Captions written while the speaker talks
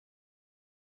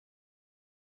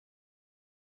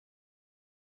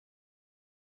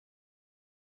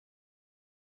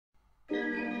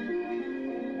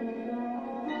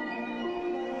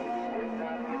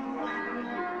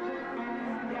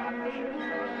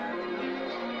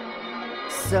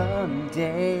Some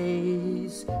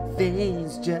days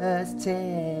things just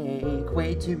take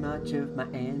way too much of my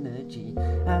energy.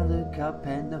 I look up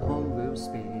and the whole room's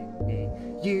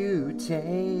spinning. You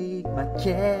take my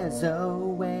cares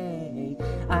away.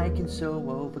 I can so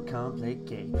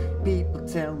overcomplicate. People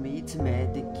tell me to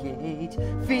medicate.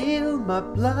 Feel my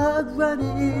blood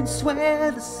running,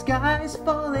 swear the sky's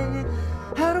falling.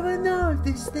 How do I know if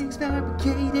this thing's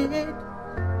fabricated?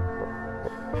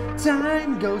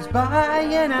 Time goes by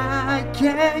and I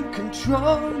can't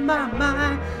control my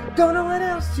mind. Don't know what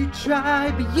else to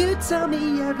try, but you tell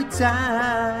me every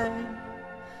time.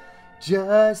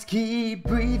 Just keep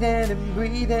breathing and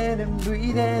breathing and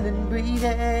breathing and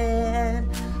breathing.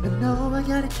 I know I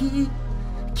gotta keep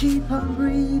on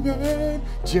breathing.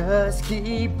 Just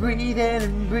keep breathing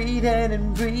and breathing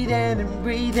and breathing and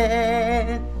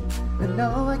breathing. I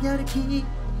know I gotta keep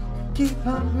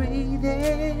on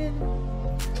breathing.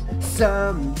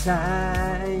 Sometimes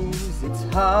it's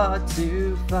hard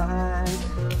to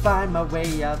find my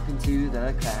way up into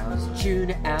the clouds. Tune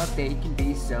it out, they can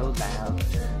be so loud.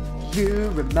 You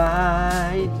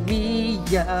remind me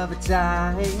of a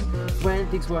time when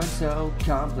things weren't so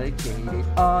complicated.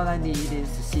 All I need is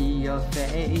to see your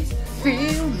face.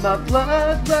 Feel my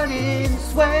blood running,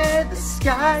 swear the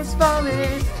sky's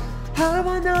falling. How do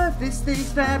I know if this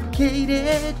thing's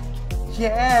fabricated?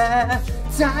 Yeah,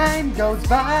 time goes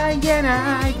by and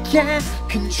I can't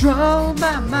control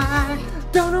my mind.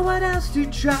 Don't know what else to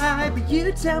try, but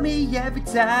you tell me every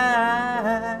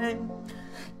time.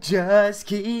 Just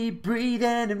keep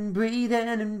breathing and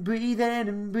breathing and breathing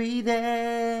and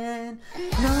breathing.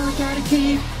 No, I gotta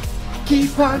keep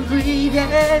on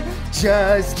breathing.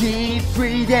 Just keep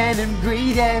breathing and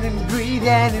breathing and breathing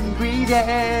and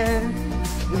breathing.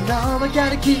 No, I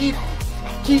gotta keep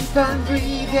on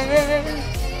breathing.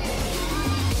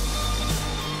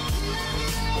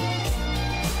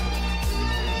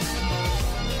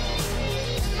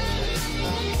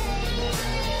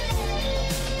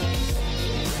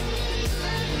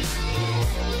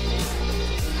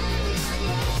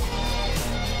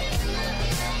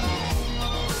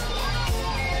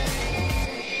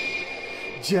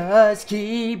 Just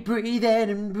keep breathing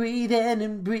and breathing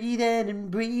and breathing and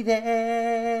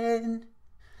breathing.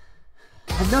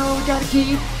 I know I gotta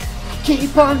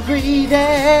keep on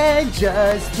breathing.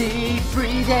 Just keep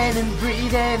breathing and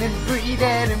breathing and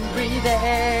breathing and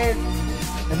breathing.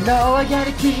 I know I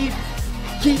gotta keep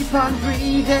on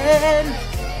breathing.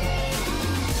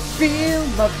 Feel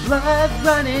my blood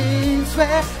running,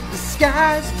 swear the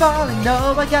sky's falling.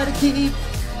 No, I gotta keep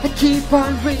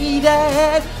on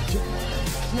breathing.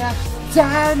 Yeah,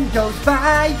 time goes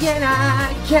by and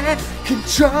I can't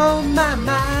control my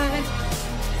mind.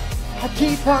 I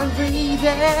keep on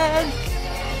breathing.